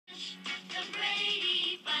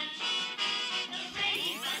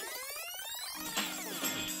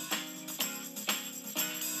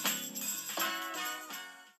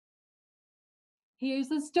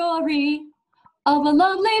Here's a story of a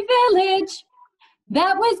lovely village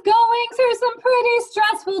that was going through some pretty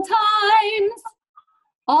stressful times.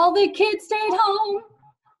 All the kids stayed home,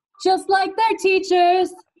 just like their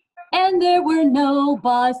teachers, and there were no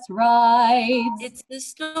bus rides. It's the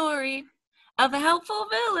story of a helpful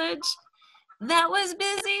village that was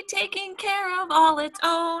busy taking care of all its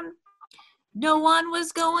own. No one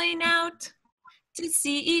was going out to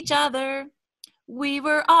see each other. We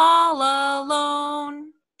were all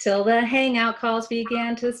alone. Till the hangout calls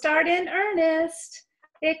began to start in earnest.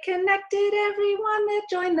 It connected everyone that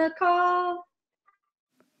joined the call.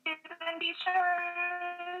 And be sure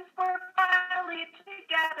we're finally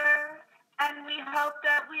together, and we hope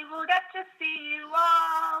that we will get to see you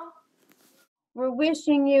all. We're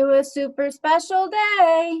wishing you a super special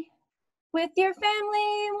day. With your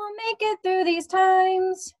family, we'll make it through these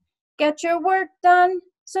times. Get your work done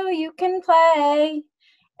so you can play.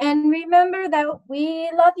 And remember that we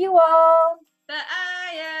love you all. The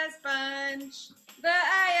IS Bunch, the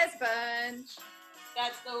IS Bunch.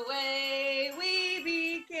 That's the way we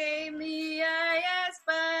became the IS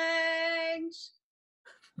Bunch.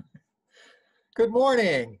 Good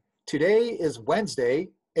morning. Today is Wednesday,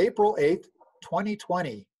 April 8th,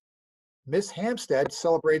 2020. Miss Hampstead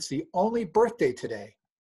celebrates the only birthday today.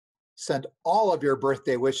 Send all of your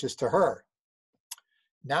birthday wishes to her.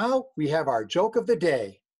 Now we have our joke of the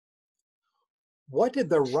day. What did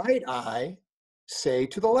the right eye say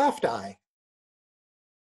to the left eye?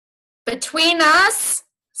 Between us,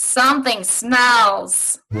 something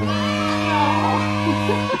smells.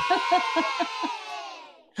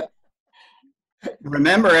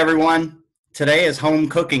 Remember, everyone, today is home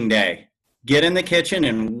cooking day. Get in the kitchen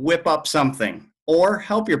and whip up something, or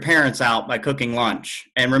help your parents out by cooking lunch.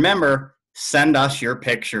 And remember, send us your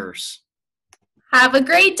pictures. Have a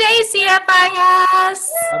great day, CFIS.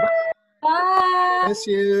 Bye. Miss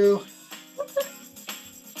you.